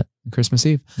that'll be it. Christmas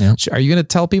Eve. Yeah. Are you going to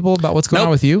tell people about what's going on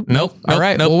with you? Nope. All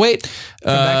right. We'll wait.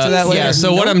 Come back to that later. Yeah,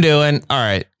 so what I'm doing, all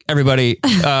right, everybody,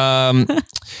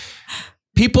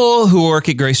 people who work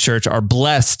at Grace Church are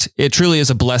blessed. It truly is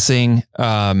a blessing.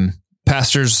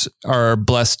 Pastors are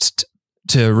blessed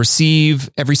to receive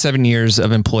every 7 years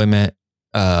of employment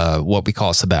what we call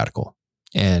a sabbatical.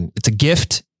 And it's a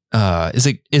gift. Is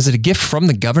it a gift from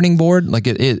the governing board? Like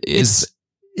it is.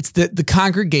 It's the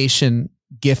congregation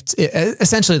gifts.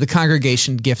 Essentially, the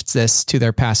congregation gifts this to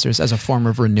their pastors as a form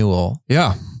of renewal.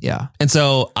 Yeah. Yeah. And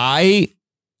so I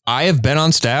have been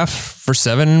on staff for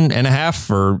 7.5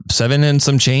 or 7 and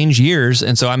some change years.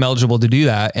 And so I'm eligible to do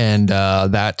that. And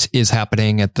that is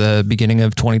happening at the beginning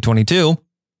of 2022.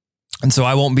 And so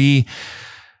I won't be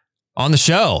on the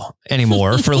show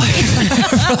anymore for like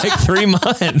 3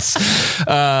 months.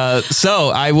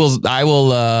 So I will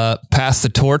pass the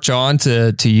torch on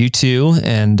to you two.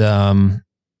 And, I'm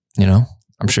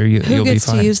sure you'll be fine. Who gets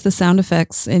to use the sound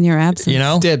effects in your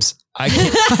absence? Dibs. I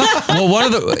can't.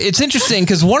 Well, it's interesting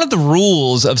because one of the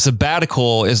rules of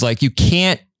sabbatical is like, you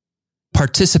can't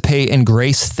participate in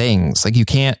grace things. Like you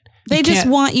can't. They just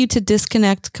want you to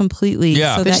disconnect completely.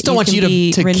 Yeah. So they just don't want you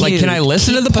to like, can I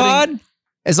listen to the pod?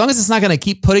 As long as it's not going to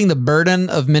keep putting the burden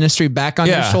of ministry back on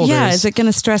your shoulders. Yeah, is it going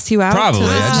to stress you out? Probably.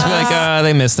 I'd just be like,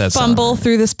 they missed that fumble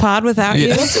through this pod without you.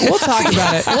 We'll talk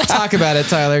about it. We'll talk about it,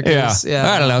 Tyler.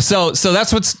 Yeah. I don't know. So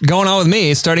that's what's going on with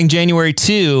me. Starting January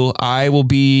 2, I will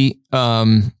be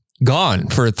gone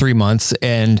for 3 months.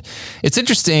 And it's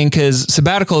interesting because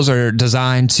sabbaticals are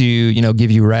designed to,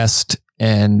 give you rest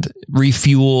and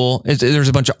refuel. There's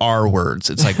a bunch of R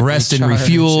words. It's like rest and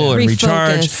refuel and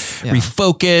recharge,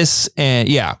 refocus, and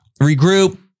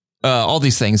regroup, all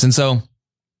these things. And so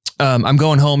I'm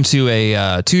going home to a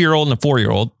 2-year-old and a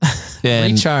 4-year-old.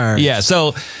 And recharge. Yeah.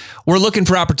 So we're looking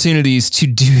for opportunities to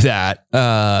do that.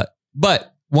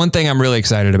 But one thing I'm really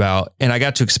excited about, and I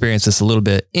got to experience this a little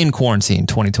bit in quarantine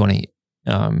 2020,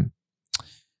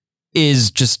 is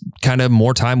just kind of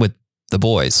more time with the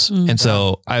boys. And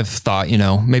so I've thought,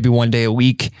 maybe one day a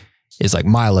week is like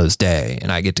Milo's day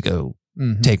and I get to go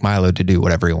take Milo to do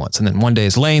whatever he wants. And then one day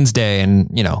is Lane's day. And,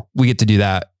 we get to do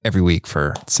that every week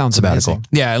for sounds sabbatical. amazing.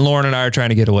 Yeah. And Lauren and I are trying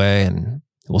to get away and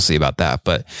we'll see about that.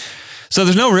 But so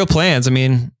there's no real plans. I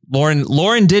mean,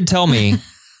 Lauren did tell me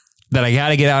that I got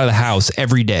to get out of the house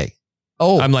every day.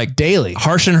 Oh, I'm like daily.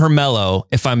 Harsh and her mellow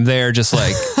if I'm there just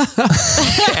like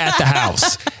at the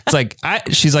house. It's like,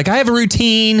 she's like, I have a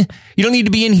routine. You don't need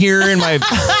to be in here in my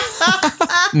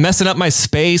messing up my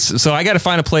space. So I got to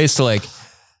find a place to like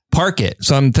park it.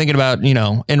 So I'm thinking about,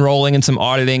 enrolling in some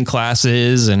auditing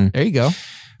classes and there you go.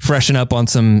 Freshen up on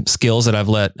some skills that I've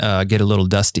let get a little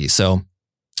dusty. So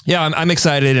yeah, I'm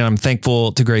excited and I'm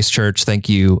thankful to Grace Church. Thank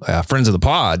you, friends of the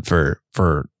pod for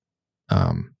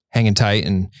hanging tight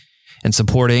and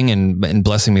supporting and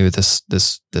blessing me with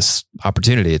this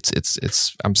opportunity.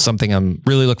 It's something I'm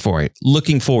really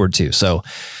looking forward to. So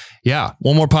yeah,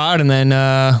 one more pod and then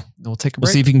we'll take a break.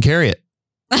 We'll see if you can carry it.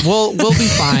 We'll be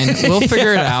fine. We'll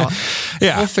figure it out.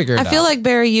 Yeah. We'll figure it out. I feel like,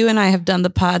 Barry, you and I have done the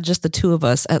pod, just the two of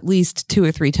us, at least 2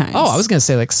 or 3 times. Oh, I was going to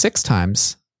say like 6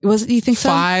 times. Was it, you think so?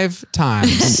 5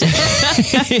 times.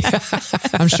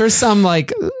 I'm sure some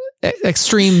like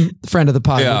extreme friend of the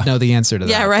pod would know the answer to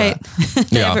that. Yeah, right.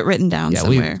 They have it written down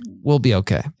somewhere. We'll be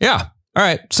okay. Yeah. All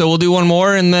right. So we'll do one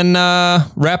more and then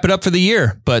wrap it up for the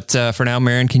year. But for now,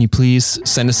 Marion, can you please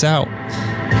send us out?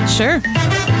 Sure.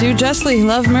 Do justly,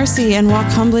 love mercy, and walk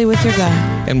humbly with your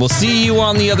God. And we'll see you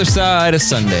on the other side of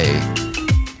Sunday.